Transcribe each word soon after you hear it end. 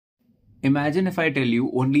Imagine if I tell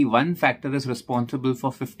you only one factor is responsible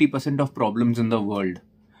for 50% of problems in the world.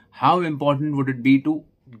 How important would it be to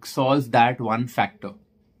solve that one factor?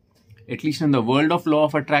 At least in the world of law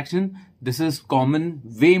of attraction, this is common,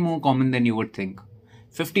 way more common than you would think.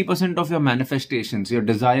 50% of your manifestations, your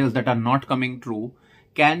desires that are not coming true,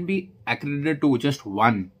 can be accredited to just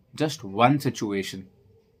one situation.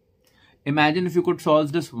 Imagine if you could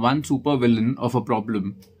solve this one supervillain of a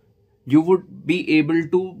problem, you would be able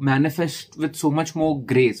to manifest with so much more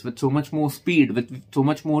grace, with so much more speed, with so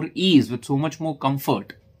much more ease, with so much more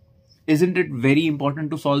comfort. Isn't it very important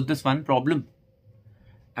to solve this one problem?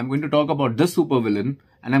 I'm going to talk about this supervillain,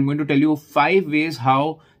 and I'm going to tell you 5 ways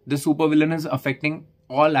how this supervillain is affecting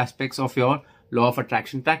all aspects of your law of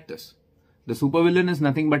attraction practice. The supervillain is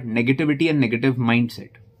nothing but negativity and negative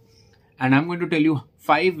mindset. And I'm going to tell you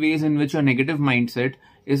 5 ways in which your negative mindset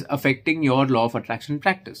is affecting your law of attraction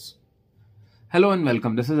practice. Hello and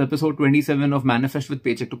welcome. This is episode 27 of Manifest with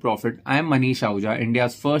Paycheck to Profit. I am Manish Ahuja,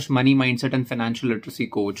 India's first money mindset and financial literacy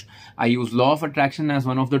coach. I use law of attraction as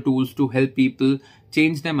one of the tools to help people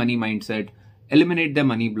change their money mindset, eliminate their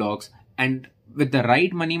money blocks, and with the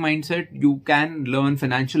right money mindset, you can learn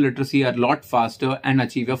financial literacy a lot faster and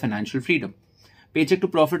achieve your financial freedom. Paycheck to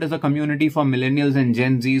Profit is a community for millennials and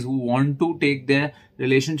Gen Zs who want to take their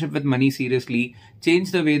relationship with money seriously,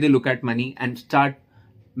 change the way they look at money, and start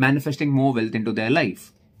manifesting more wealth into their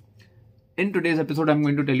life. In today's episode, I'm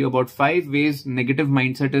going to tell you about 5 ways negative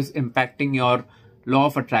mindset is impacting your law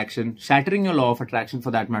of attraction, shattering your law of attraction for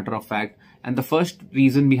that matter of fact. And the first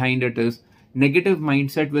reason behind it is negative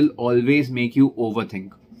mindset will always make you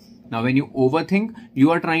overthink. Now, when you overthink, you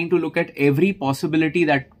are trying to look at every possibility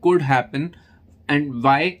that could happen and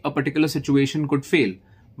why a particular situation could fail.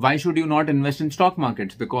 Why should you not invest in stock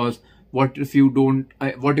markets? Because what if you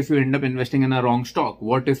end up investing in a wrong stock?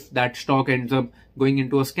 What if that stock ends up going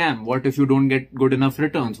into a scam? What if you don't get good enough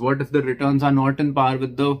returns? What if the returns are not in par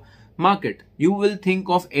with the market? You will think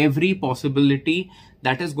of every possibility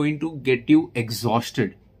that is going to get you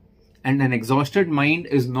exhausted. And an exhausted mind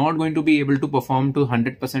is not going to be able to perform to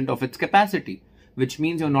 100% of its capacity, which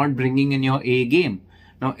means you're not bringing in your A game.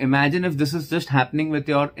 Now imagine if this is just happening with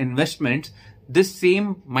your investments. This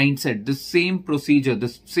same mindset, this same procedure,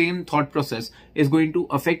 this same thought process is going to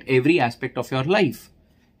affect every aspect of your life.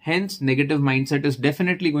 Hence, negative mindset is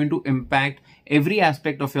definitely going to impact every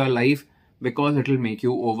aspect of your life because it will make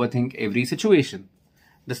you overthink every situation.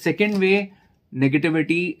 The second way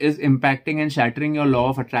negativity is impacting and shattering your law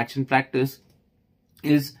of attraction practice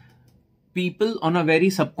is people on a very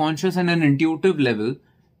subconscious and an intuitive level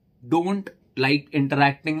don't like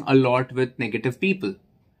interacting a lot with negative people.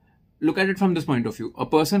 Look at it from this point of view. A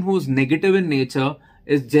person who is negative in nature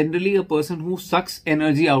is generally a person who sucks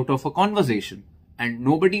energy out of a conversation. And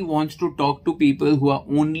nobody wants to talk to people who are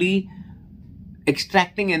only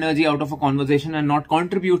extracting energy out of a conversation and not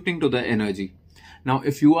contributing to the energy. Now,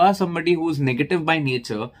 if you are somebody who is negative by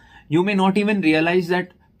nature, you may not even realize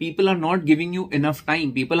that people are not giving you enough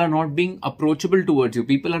time. People are not being approachable towards you.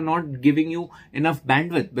 People are not giving you enough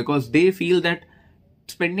bandwidth because they feel that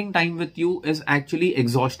spending time with you is actually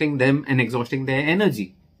exhausting them and exhausting their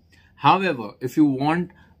energy. However, if you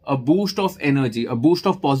want a boost of energy, a boost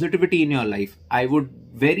of positivity in your life, I would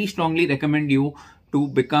very strongly recommend you to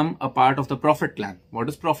become a part of the Profit Clan. What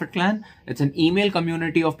is Profit Clan? It's an email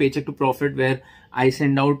community of Paycheck to Profit where I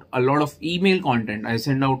send out a lot of email content. I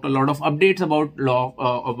send out a lot of updates about law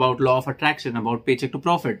of attraction, about Paycheck to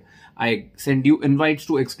Profit. I send you invites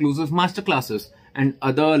to exclusive masterclasses and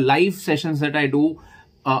other live sessions that I do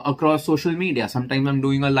across social media. Sometimes I'm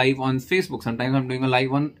doing a live on Facebook. Sometimes I'm doing a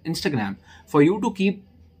live on Instagram. For you to keep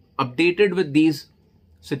updated with these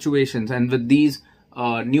situations and with these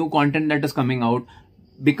new content that is coming out,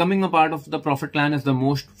 becoming a part of the Profit Clan is the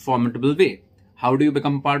most formidable way. How do you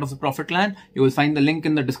become part of the Profit Clan? You will find the link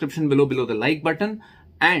in the description below the like button.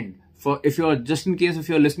 And if you're listening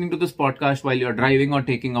to this podcast while you're driving or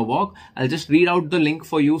taking a walk, I'll just read out the link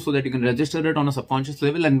for you so that you can register it on a subconscious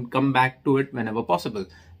level and come back to it whenever possible.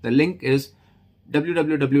 The link is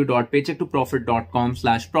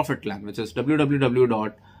www.paychecktogrofit.com/profitclan, which is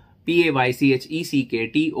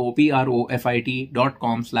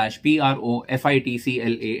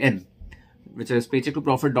www.paychecktogrofit.com/profitclan, which is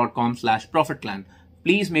paychecktogrofit.com/profitclan.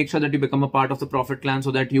 Please make sure that you become a part of the Profit Clan so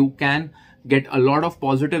that you can get a lot of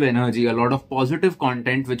positive energy, a lot of positive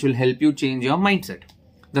content, which will help you change your mindset.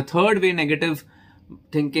 The third way negative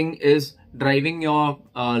thinking is driving your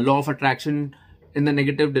law of attraction in the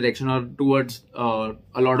negative direction or towards a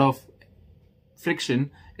lot of friction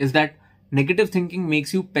is that negative thinking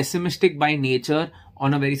makes you pessimistic by nature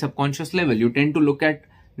on a very subconscious level. You tend to look at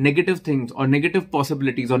negative things or negative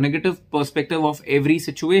possibilities or negative perspective of every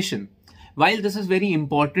situation. While this is very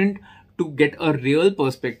important to get a real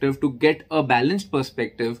perspective, to get a balanced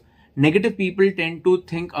perspective, negative people tend to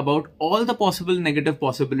think about all the possible negative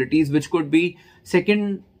possibilities, which could be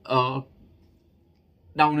second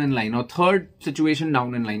down in line or third situation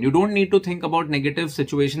down in line. You don't need to think about negative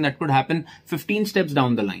situation that could happen 15 steps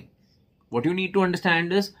down the line. What you need to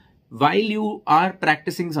understand is, while you are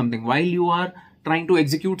practicing something, while you are trying to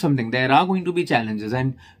execute something, there are going to be challenges.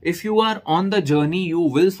 And if you are on the journey, you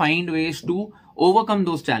will find ways to overcome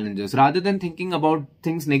those challenges. Rather than thinking about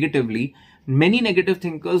things negatively, many negative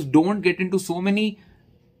thinkers don't get into so many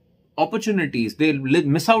opportunities. They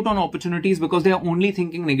miss out on opportunities because they are only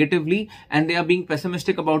thinking negatively and they are being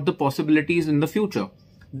pessimistic about the possibilities in the future.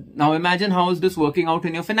 Now imagine how is this working out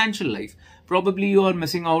in your financial life. Probably you are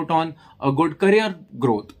missing out on a good career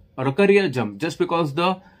growth or a career jump just because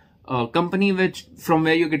the company from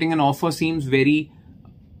where you're getting an offer seems very,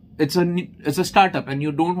 it's a startup and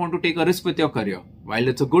you don't want to take a risk with your career. While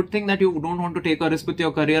it's a good thing that you don't want to take a risk with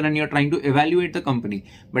your career and you're trying to evaluate the company,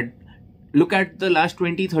 but look at the last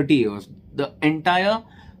 20-30 years. The entire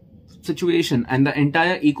situation and the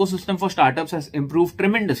entire ecosystem for startups has improved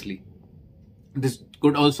tremendously. This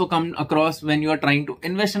could also come across when you are trying to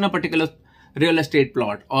invest in a particular real estate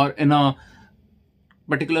plot or in a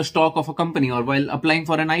particular stock of a company, or while applying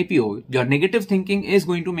for an IPO. Your negative thinking is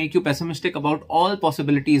going to make you pessimistic about all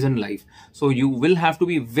possibilities in life. So you will have to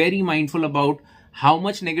be very mindful about how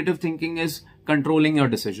much negative thinking is controlling your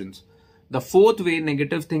decisions. The fourth way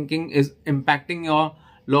negative thinking is impacting your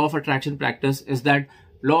law of attraction practice is that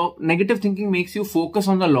negative thinking makes you focus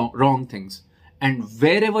on the wrong things. And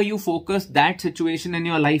wherever you focus, that situation in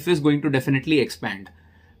your life is going to definitely expand.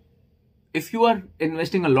 If you are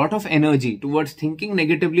investing a lot of energy towards thinking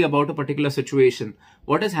negatively about a particular situation,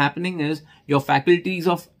 what is happening is your faculties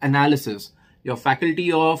of analysis, your faculty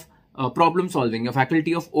of problem solving, your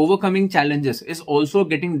faculty of overcoming challenges is also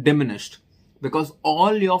getting diminished. Because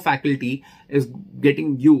all your faculty is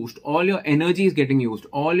getting used, all your energy is getting used,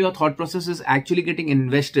 all your thought process is actually getting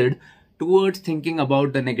invested towards thinking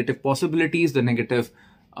about the negative possibilities, the negative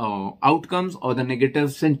outcomes, or the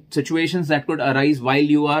negative situations that could arise while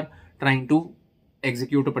you are trying to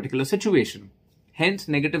execute a particular situation. Hence,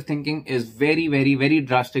 negative thinking is very, very, very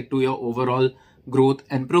drastic to your overall growth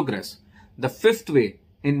and progress. The fifth way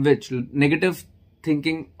in which negative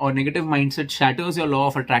thinking or negative mindset shatters your law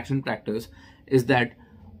of attraction practice is that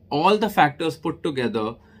all the factors put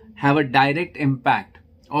together have a direct impact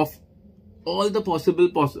of all the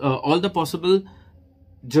possible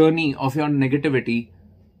journey of your negativity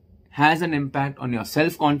has an impact on your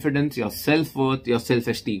self-confidence, your self-worth, your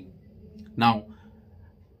self-esteem. Now,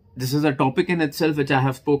 this is a topic in itself which I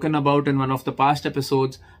have spoken about in one of the past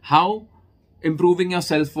episodes, how improving your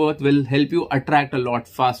self-worth will help you attract a lot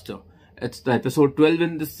faster. It's the episode 12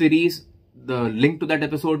 in this series. The link to that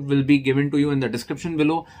episode will be given to you in the description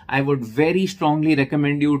below. I would very strongly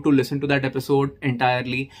recommend you to listen to that episode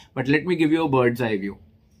entirely. But let me give you a bird's eye view.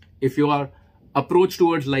 If your approach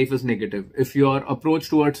towards life is negative, if your approach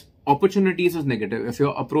towards opportunities is negative, if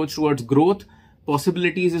your approach towards growth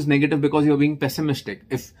possibilities is negative because you're being pessimistic,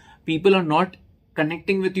 if people are not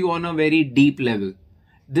connecting with you on a very deep level,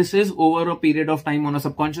 this is over a period of time on a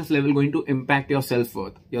subconscious level going to impact your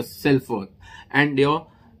self-worth and your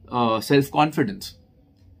self-confidence.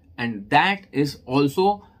 And that is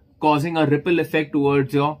also causing a ripple effect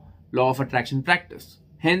towards your law of attraction practice.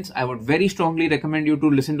 Hence, I would very strongly recommend you to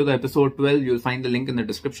listen to the episode 12. You'll find the link in the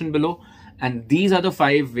description below. And these are the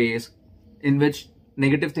 5 ways in which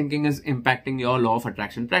negative thinking is impacting your law of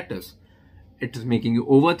attraction practice. It is making you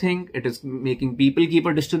overthink. It is making people keep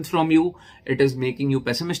a distance from you. It is making you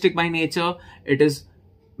pessimistic by nature. It is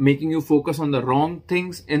making you focus on the wrong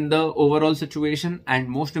things in the overall situation. And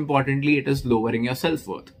most importantly, it is lowering your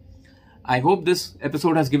self-worth. I hope this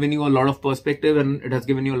episode has given you a lot of perspective and it has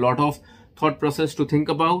given you a lot of thought process to think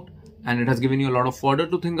about, and it has given you a lot of fodder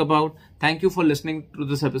to think about. Thank you for listening to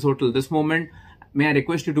this episode till this moment. May I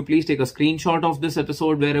request you to please take a screenshot of this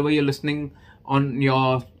episode wherever you're listening on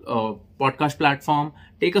your podcast platform.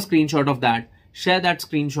 Take a screenshot of that. Share that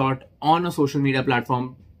screenshot on a social media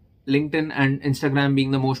platform, LinkedIn and Instagram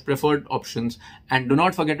being the most preferred options. And do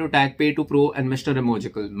not forget to tag Pay to Pro and Mr.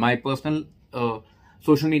 Emojical. My personal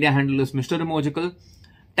social media handle is Mr. Emojical.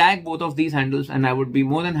 Tag both of these handles and I would be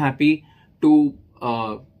more than happy to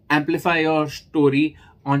amplify your story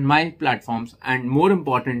on my platforms. And more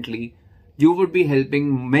importantly, you would be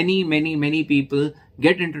helping many people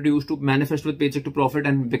get introduced to Manifest with Paycheck to Profit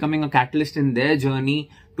and becoming a catalyst in their journey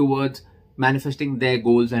towards manifesting their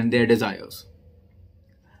goals and their desires.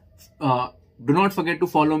 Do not forget to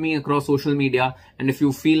follow me across social media. And if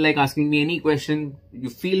you feel like asking me any question, you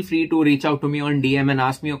feel free to reach out to me on DM and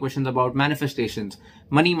ask me your questions about manifestations,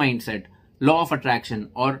 money mindset, law of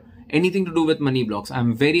attraction, or anything to do with money blocks.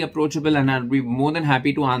 I'm very approachable and I'll be more than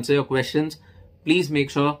happy to answer your questions. Please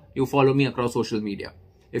make sure you follow me across social media.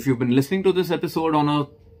 If you've been listening to this episode on a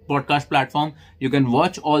podcast platform, you can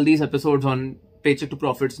watch all these episodes on Paycheck to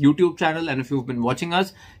Profit's YouTube channel. And if you've been watching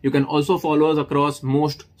us, you can also follow us across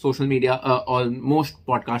most social media or most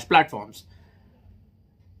podcast platforms.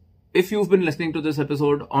 If you've been listening to this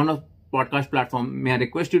episode on a podcast platform, may I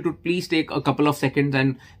request you to please take a couple of seconds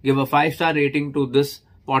and give a 5-star rating to this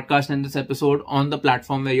podcast and this episode on the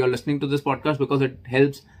platform where you're listening to this podcast, because it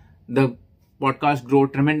helps the podcast grow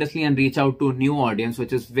tremendously and reach out to a new audience,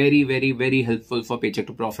 which is very, very, very helpful for Paycheck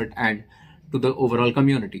to Profit and to the overall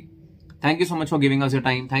community. Thank you so much for giving us your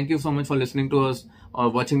time. Thank you so much for listening to us or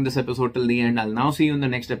watching this episode till the end. I'll now see you in the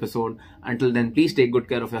next episode. Until then, please take good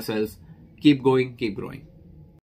care of yourself. Keep going, keep growing.